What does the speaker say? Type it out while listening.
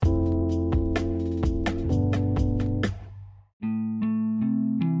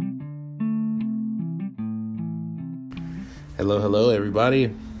Hello,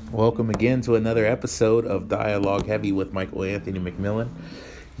 everybody. Welcome again to another episode of Dialogue Heavy with Michael Anthony McMillan.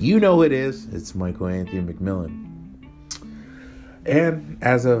 You know who it is. It's Michael Anthony McMillan. And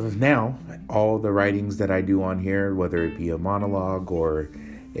as of now, all the writings that I do on here, whether it be a monologue or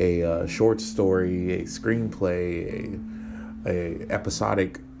a short story, a screenplay, a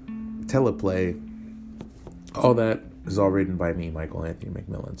episodic teleplay, all that is all written by me, Michael Anthony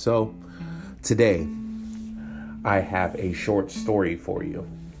McMillan. So today, I have a short story for you.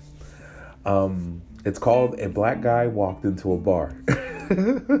 It's called A Black Guy Walked Into a Bar.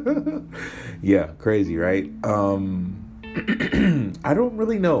 Yeah, crazy, right? I don't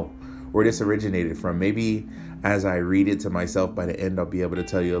really know where this originated from. Maybe as I read it to myself by the end, I'll be able to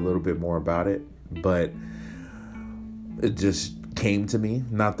tell you a little bit more about it. But it just came to me,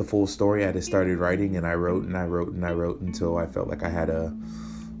 not the full story. I just started writing and I wrote until I felt like I had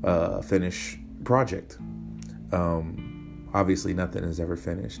a finished project. Obviously nothing is ever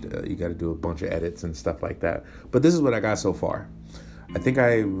finished. You got to do a bunch of edits and stuff like that. But this is what I got so far. I think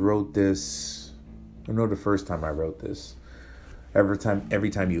I wrote this. I know the first time I wrote this. Every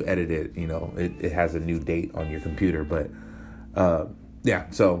time you edit it, it has a new date on your computer. But yeah.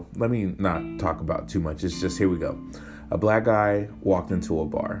 So let me not talk about too much. It's just, here we go. A black guy walked into a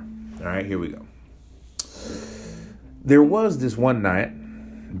bar. All right, here we go. There was this one night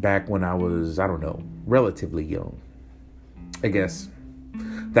back when I was, relatively young, I guess,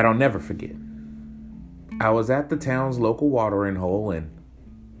 that I'll never forget. I was at the town's local watering hole and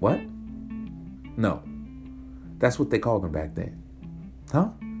what? No, that's what they called them back then. Huh?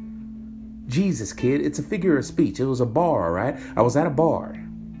 Jesus, kid, it's a figure of speech. It was a bar, all right? I was at a bar.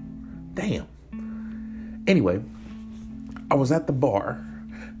 Damn. Anyway, I was at the bar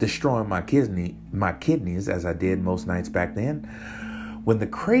destroying my kidneys as I did most nights back then, when the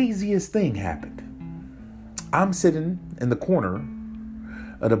craziest thing happened. I'm sitting in the corner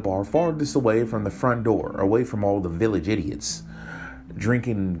of the bar, farthest away from the front door, away from all the village idiots,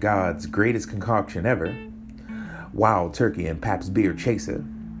 drinking God's greatest concoction ever, Wild Turkey and Pabst Beer Chaser,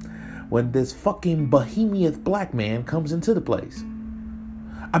 when this fucking behemoth black man comes into the place.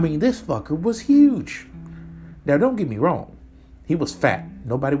 I mean, this fucker was huge. Now, don't get me wrong. He was fat.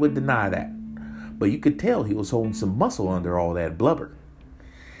 Nobody would deny that. But you could tell he was holding some muscle under all that blubber.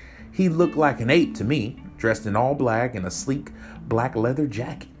 He looked like an ape to me, dressed in all black in a sleek black leather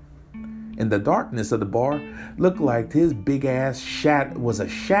jacket. In the darkness of the bar, looked like his big ass was a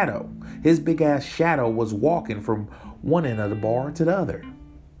shadow. His big ass shadow was walking from one end of the bar to the other.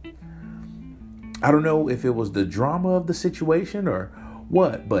 I don't know if it was the drama of the situation or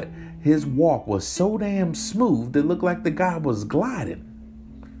what, but his walk was so damn smooth it looked like the guy was gliding.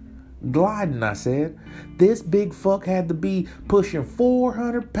 Gliding, I said. This big fuck had to be pushing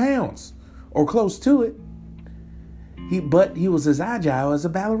 400 pounds or close to it. But he was as agile as a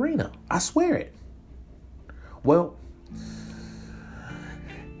ballerina. I swear it. Well,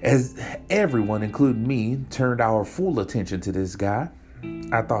 as everyone, including me, turned our full attention to this guy,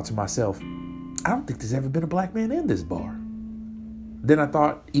 I thought to myself, I don't think there's ever been a black man in this bar. Then I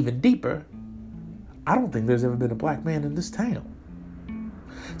thought even deeper, I don't think there's ever been a black man in this town.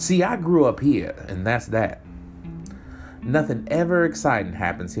 See, I grew up here, and that's that. Nothing ever exciting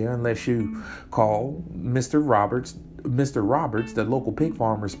happens here unless you call Mr. Roberts, the local pig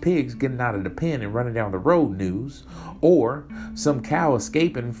farmer's pigs getting out of the pen and running down the road news, or some cow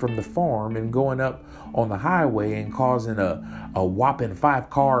escaping from the farm and going up on the highway and causing a whopping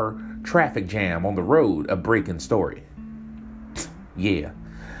 5-car traffic jam on the road, a breaking story. Yeah,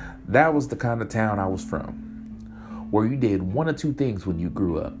 that was the kind of town I was from, where you did one of two things when you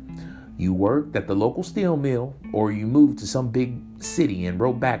grew up. You worked at the local steel mill, or you moved to some big city and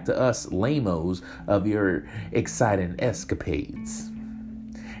wrote back to us lamos of your exciting escapades.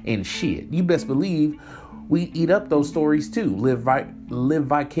 And shit, you best believe we'd eat up those stories too, live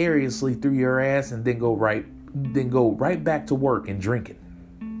vicariously through your ass, and then go right back to work and drinking.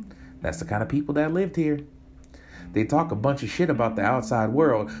 That's the kind of people that lived here. They talk a bunch of shit about the outside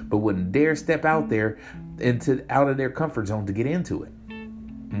world, but wouldn't dare step out of their comfort zone to get into it.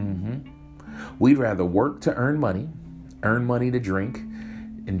 We'd rather work to earn money to drink,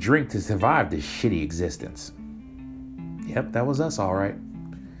 and drink to survive this shitty existence. Yep, that was us, all right.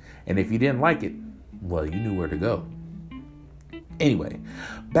 And if you didn't like it, well, you knew where to go. Anyway,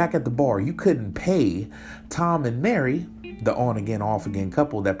 back at the bar, you couldn't pay Tom and Mary, the on-again, off-again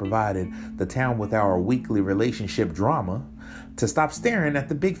couple that provided the town with our weekly relationship drama, to stop staring at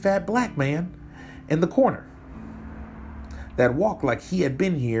the big fat black man in the corner that walked like he had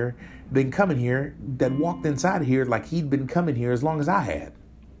that walked inside of here like he'd been coming here as long as I had.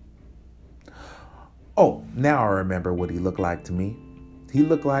 Oh, now I remember what he looked like to me. He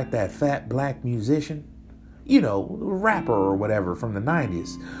looked like that fat black musician, rapper or whatever from the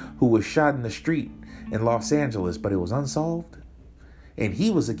 90s, who was shot in the street in Los Angeles, but it was unsolved. And he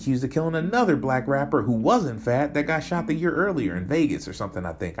was accused of killing another black rapper who wasn't fat that got shot the year earlier in Vegas or something,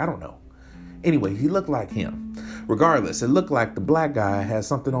 I think. I don't know. Anyway, he looked like him. Regardless, it looked like the black guy had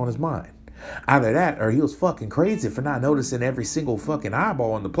something on his mind. Either that or he was fucking crazy for not noticing every single fucking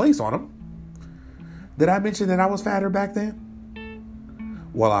eyeball in the place on him. Did I mention that I was fatter back then?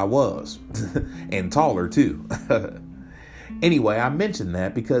 Well, I was. And taller, too. Anyway, I mentioned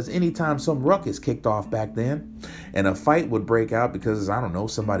that because anytime some ruckus kicked off back then and a fight would break out because, I don't know,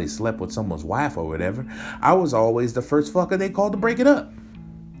 somebody slept with someone's wife or whatever, I was always the first fucker they called to break it up.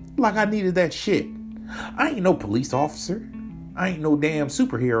 Like I needed that shit. I ain't no police officer. I ain't no damn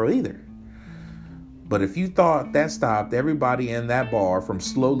superhero either. But if you thought that stopped everybody in that bar from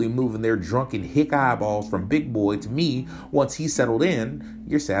slowly moving their drunken hick eyeballs from Big Boy to me once he settled in,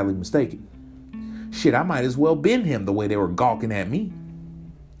 you're sadly mistaken. Shit, I might as well been him the way they were gawking at me.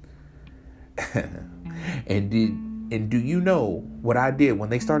 And do you know what I did when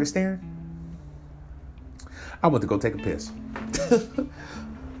they started staring? I went to go take a piss.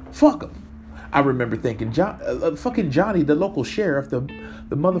 Fuck them. I remember thinking, fucking Johnny, the local sheriff, the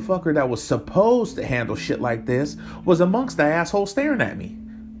motherfucker that was supposed to handle shit like this, was amongst the assholes staring at me.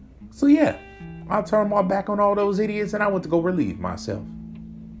 So yeah, I turned my back on all those idiots and I went to go relieve myself.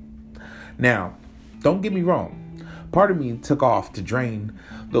 Now, don't get me wrong. Part of me took off to drain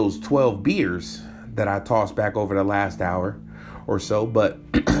those 12 beers that I tossed back over the last hour or so,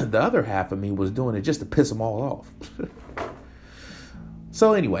 but the other half of me was doing it just to piss them all off.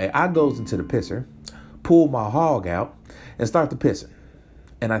 So anyway, I goes into the pisser, pull my hog out, and start the pissing.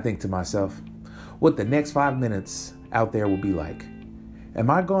 And I think to myself, what the next 5 minutes out there will be like. Am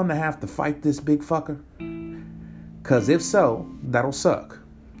I going to have to fight this big fucker? Because if so, that'll suck.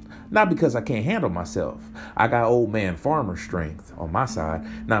 Not because I can't handle myself. I got old man farmer strength on my side,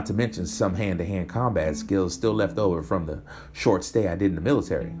 not to mention some hand-to-hand combat skills still left over from the short stay I did in the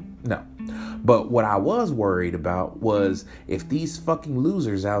military. No. But what I was worried about was if these fucking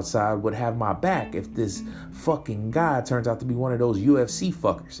losers outside would have my back if this fucking guy turns out to be one of those UFC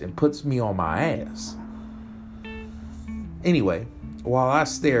fuckers and puts me on my ass. Anyway, while I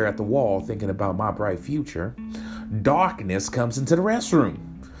stare at the wall thinking about my bright future, darkness comes into the restroom,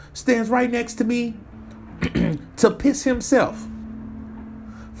 stands right next to me to piss himself.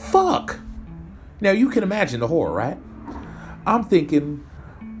 Fuck. Now you can imagine the horror, right? I'm thinking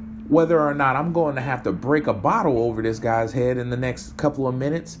whether or not I'm going to have to break a bottle over this guy's head in the next couple of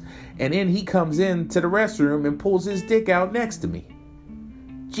minutes. And then he comes into the restroom and pulls his dick out next to me.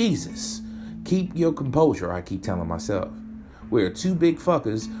 Jesus, keep your composure, I keep telling myself. We're two big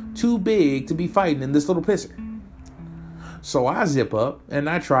fuckers, too big to be fighting in this little pisser. So I zip up and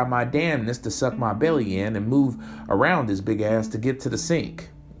I try my damnness to suck my belly in and move around his big ass to get to the sink.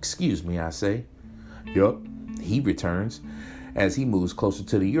 Excuse me, I say. Yup, he returns as he moves closer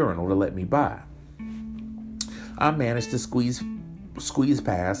to the urinal to let me by. I manage to squeeze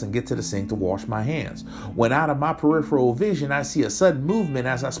past and get to the sink to wash my hands, when out of my peripheral vision I see a sudden movement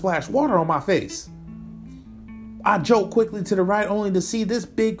as I splash water on my face. I jolt quickly to the right only to see this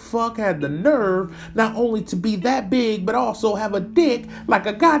big fuck had the nerve not only to be that big but also have a dick like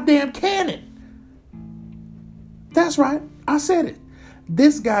a goddamn cannon. That's right, I said it.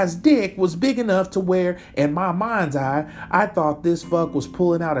 This guy's dick was big enough to where, in my mind's eye, I thought this fuck was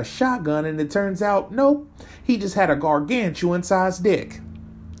pulling out a shotgun, and it turns out, nope, he just had a gargantuan-sized dick.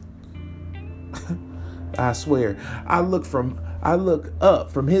 I swear, I look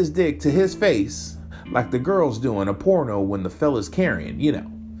up from his dick to his face, like the girls do in a porno when the fella's carrying, you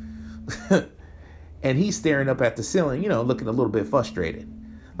know. And he's staring up at the ceiling, looking a little bit frustrated,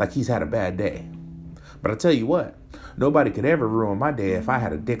 like he's had a bad day. But I tell you what, nobody could ever ruin my day if I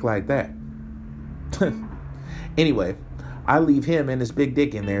had a dick like that. Anyway, I leave him and his big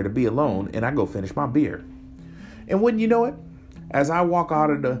dick in there to be alone, and I go finish my beer. And wouldn't you know it, as I walk out,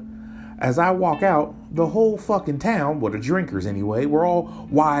 the whole fucking town, well, the drinkers anyway, were all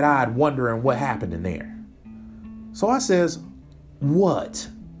wide-eyed wondering what happened in there. So I says, what?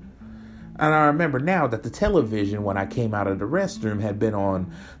 And I remember now that the television when I came out of the restroom had been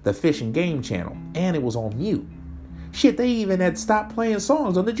on the Fish and Game channel, and it was on mute. Shit, they even had stopped playing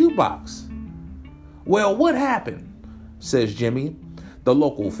songs on the jukebox. Well, what happened? Says Jimmy, the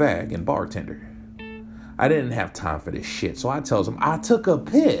local fag and bartender. I didn't have time for this shit, so I tells him I took a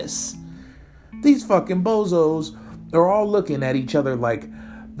piss. These fucking bozos are all looking at each other like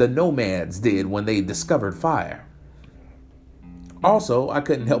the nomads did when they discovered fire. Also, I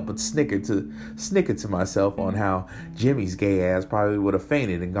couldn't help but snicker to myself on how Jimmy's gay ass probably would have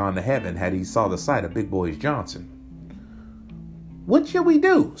fainted and gone to heaven had he saw the sight of Big Boys Johnson. "What shall we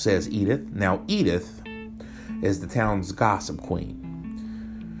do?" says Edith. Now, Edith is the town's gossip queen.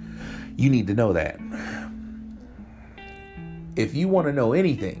 You need to know that. If you want to know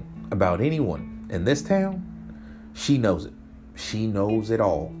anything about anyone in this town, she knows it. She knows it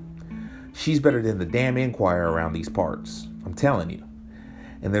all. She's better than the damn Enquirer around these parts. I'm telling you.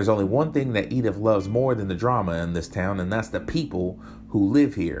 And there's only one thing that Edith loves more than the drama in this town, and that's the people who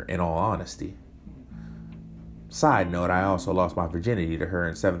live here, in all honesty. Side note, I also lost my virginity to her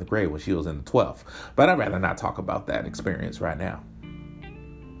in 7th grade when she was in the 12th. But I'd rather not talk about that experience right now.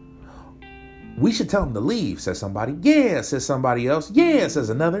 "We should tell him to leave," says somebody. "Yeah," says somebody else. "Yeah," says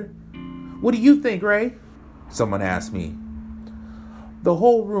another. "What do you think, Ray?" someone asked me. The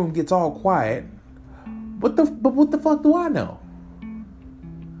whole room gets all quiet. But what the fuck do I know?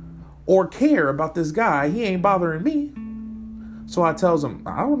 Or care about this guy? He ain't bothering me. So I tells him,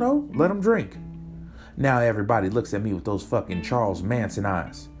 "I don't know, let him drink." Now everybody looks at me with those fucking Charles Manson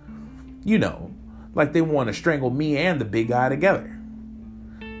eyes. You know, like they want to strangle me and the big guy together.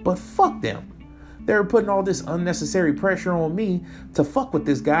 But fuck them. They were putting all this unnecessary pressure on me to fuck with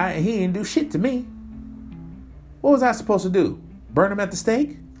this guy, and he didn't do shit to me. What was I supposed to do? Burn him at the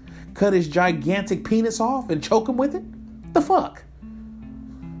stake? Cut his gigantic penis off and choke him with it? The fuck?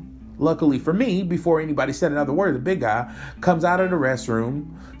 Luckily for me, before anybody said another word, the big guy comes out of the restroom,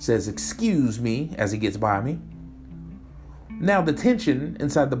 says, "Excuse me," as he gets by me. Now the tension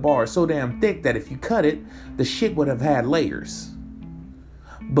inside the bar is so damn thick that if you cut it, the shit would have had layers.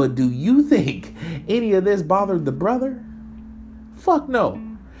 But do you think any of this bothered the brother? Fuck no.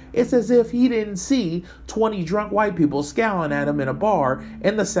 It's as if he didn't see 20 drunk white people scowling at him in a bar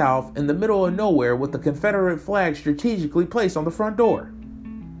in the South in the middle of nowhere with the Confederate flag strategically placed on the front door.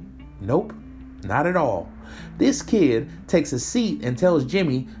 Nope, not at all. This kid takes a seat and tells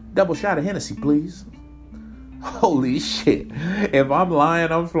Jimmy, "Double shot of Hennessy, please." Holy shit. If I'm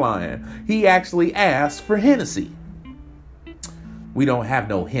lying, I'm flying. He actually asked for Hennessy. "We don't have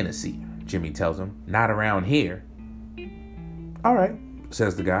no Hennessy," Jimmy tells him. "Not around here." "All right,"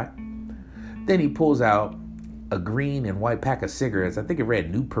 says the guy. Then he pulls out a green and white pack of cigarettes. I think it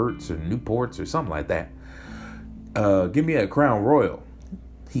read Newports or something like that. "Give me a Crown Royal,"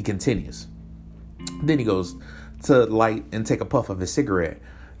 he continues. Then he goes to light and take a puff of his cigarette.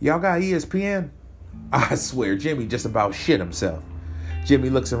 "Y'all got ESPN?" I swear, Jimmy just about shit himself. Jimmy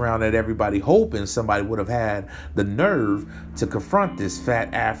looks around at everybody, hoping somebody would have had the nerve to confront this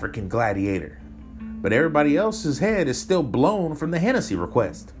fat African gladiator. But everybody else's head is still blown from the Hennessy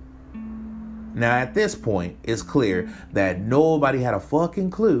request. Now, at this point, it's clear that nobody had a fucking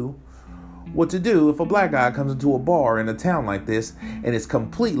clue what to do if a black guy comes into a bar in a town like this and is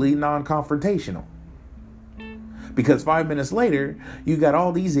completely non-confrontational. Because 5 minutes later, you got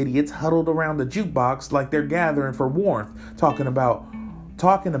all these idiots huddled around the jukebox like they're gathering for warmth, talking about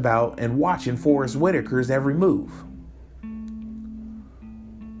and watching Forrest Whitaker's every move.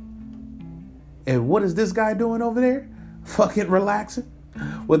 And what is this guy doing over there? Fucking relaxing,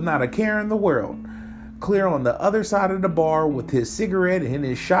 with not a care in the world. Clear on the other side of the bar with his cigarette and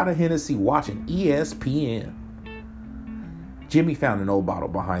his shot of Hennessy, watching ESPN. Jimmy found an old bottle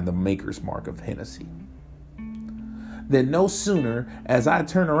behind the maker's mark of Hennessy. Then no sooner as I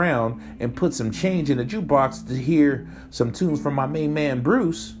turn around and put some change in the jukebox to hear some tunes from my main man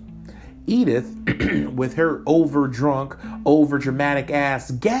Bruce, Edith, with her over-drunk, over-dramatic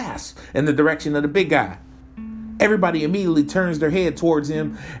ass, gasps in the direction of the big guy. Everybody immediately turns their head towards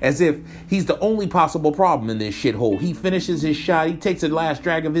him as if he's the only possible problem in this shithole. He finishes his shot, he takes the last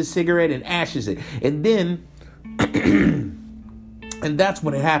drag of his cigarette and ashes it. And then, and that's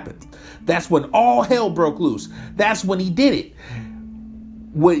when it happened. That's when all hell broke loose. That's when he did it.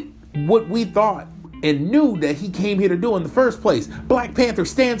 What we thought and knew that he came here to do in the first place. Black Panther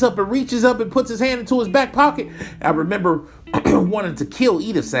stands up and reaches up and puts his hand into his back pocket. I remember wanting to kill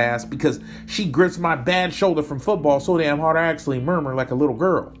Edith's ass because she grips my bad shoulder from football so damn hard I actually murmur like a little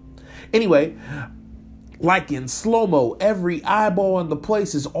girl. Anyway, like in slow-mo, every eyeball in the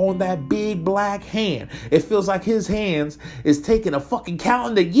place is on that big black hand. It feels like his hands is taking a fucking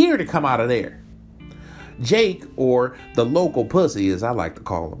calendar year to come out of there. Jake, or the local pussy as I like to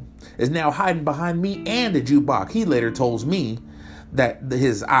call him, is now hiding behind me and the jukebox. He later tells me that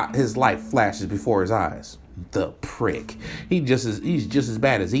his life flashes before his eyes. The prick. He's just as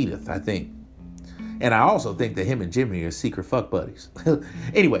bad as Edith, I think. And I also think that him and Jimmy are secret fuck buddies.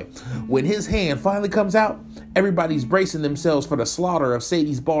 Anyway, when his hand finally comes out, everybody's bracing themselves for the slaughter of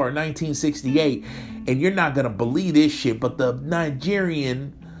Sadie's Bar in 1968. And you're not going to believe this shit, but the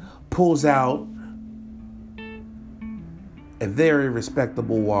Nigerian pulls out a very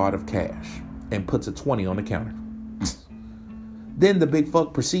respectable wad of cash and puts a 20 on the counter. Then the big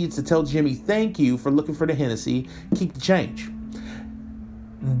fuck proceeds to tell Jimmy, thank you for looking for the Hennessy. Keep the change.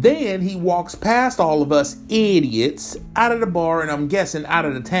 Then he walks past all of us idiots out of the bar, and I'm guessing out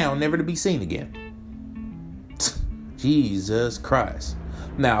of the town, never to be seen again. Jesus Christ.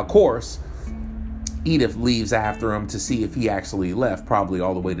 Now, of course, Edith leaves after him to see if he actually left, probably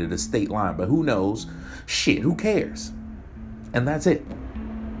all the way to the state line. But who knows? Shit, who cares? And that's it.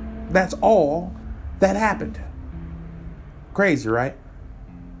 That's all that happened. Crazy, right?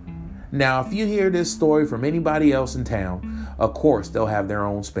 Now, if you hear this story from anybody else in town, of course, they'll have their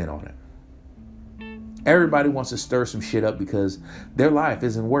own spin on it. Everybody wants to stir some shit up because their life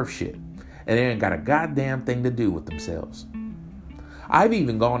isn't worth shit. And they ain't got a goddamn thing to do with themselves. I've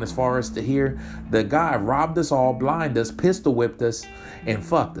even gone as far as to hear the guy robbed us all, blinded us, pistol whipped us, and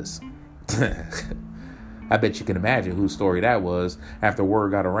fucked us. I bet you can imagine whose story that was after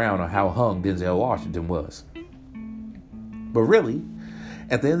word got around on how hung Denzel Washington was. But really,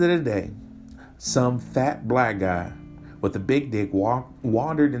 at the end of the day, some fat black guy with a big dick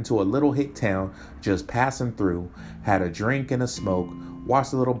wandered into a little hick town just passing through, had a drink and a smoke,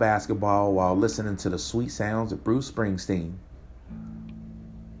 watched a little basketball while listening to the sweet sounds of Bruce Springsteen.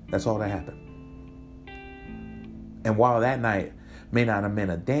 That's all that happened. And while that night may not have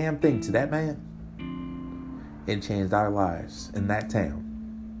meant a damn thing to that man, it changed our lives in that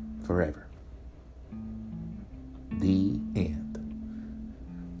town forever. The end.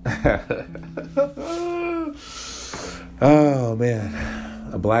 Oh, man.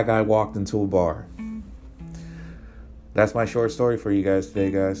 A black guy walked into a bar. That's my short story for you guys today,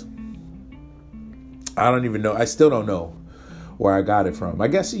 guys. I don't even know. I still don't know where I got it from. I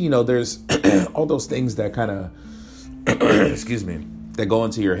guess, there's all those things that kind of, excuse me, that go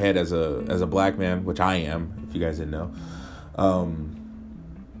into your head as a black man, which I am, if you guys didn't know.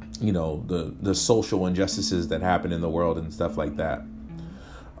 The social injustices that happen in the world and stuff like that.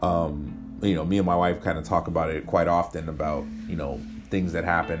 Me and my wife kind of talk about it quite often about, things that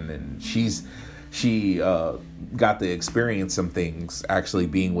happen. And she got to experience some things actually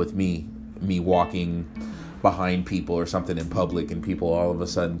being with me walking behind people or something in public and people all of a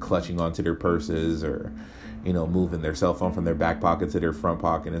sudden clutching onto their purses or, moving their cell phone from their back pocket to their front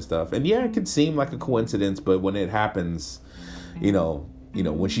pocket and stuff. And yeah, it could seem like a coincidence, but when it happens,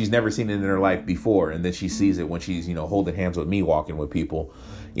 when she's never seen it in her life before, and then she sees it when she's, holding hands with me, walking with people,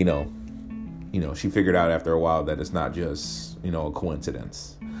 she figured out after a while that it's not just, a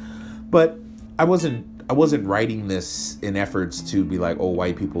coincidence. But I wasn't writing this in efforts to be like, oh,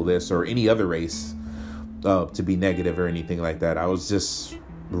 white people this or any other race to be negative or anything like that. I was just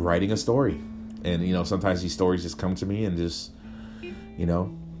writing a story. And, sometimes these stories just come to me and just,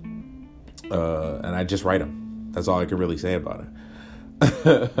 and I just write them. That's all I can really say about it.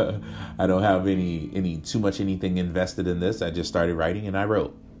 I don't have any too much anything invested in this. I just started writing and I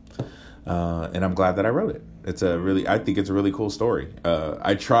wrote. And I'm glad that I wrote it. I think it's a really cool story.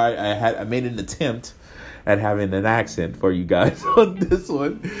 I made an attempt at having an accent for you guys on this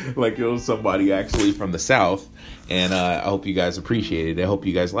one. Like it was somebody actually from the South. And I hope you guys appreciate it. I hope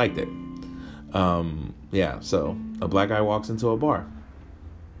you guys liked it. So a black guy walks into a bar.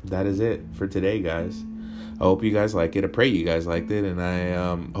 That is it for today, guys. I hope you guys like it. I pray you guys liked it. And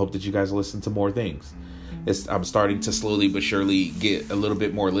I hope that you guys listen to more things. I'm starting to slowly but surely get a little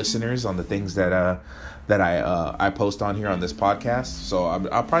bit more listeners on the things that I post on here on this podcast. So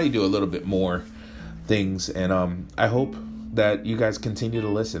I'll probably do a little bit more things. And I hope that you guys continue to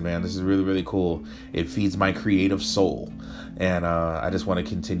listen, man. This is really, really cool. It feeds my creative soul. And I just want to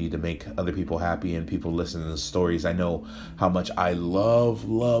continue to make other people happy and people listen to the stories. I know how much I love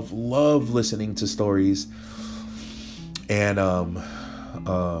listening to stories. And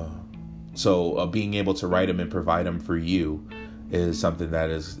so being able to write them and provide them for you is something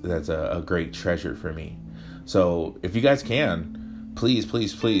that's a great treasure for me. So if you guys can,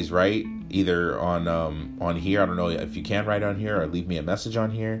 please write either on here. I don't know if you can write on here or leave me a message on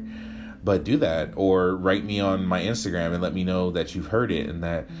here, but do that, or write me on my Instagram and let me know that you've heard it and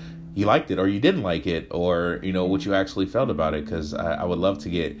that you liked it or you didn't like it, or what you actually felt about it, because I would love to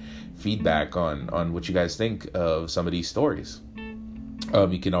get feedback on what you guys think of some of these stories.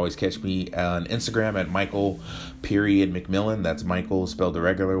 You can always catch me on Instagram at Michael.McMillon. That's Michael spelled the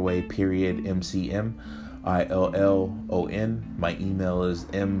regular way, McMillon. My email is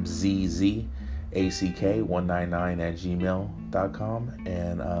mzz ack199@gmail.com,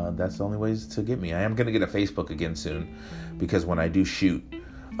 and that's the only ways to get me. I am going to get a Facebook again soon, because when I do shoot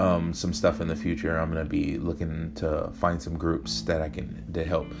some stuff in the future, I'm going to be looking to find some groups that I can to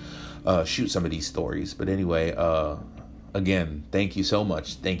help shoot some of these stories. But anyway, again, thank you so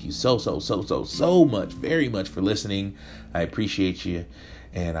much. Thank you so much, very much for listening. I appreciate you,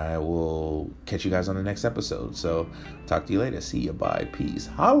 and I will catch you guys on the next episode. So talk to you later. See you. Bye. Peace.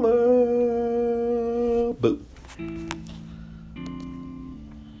 Holla. Boo.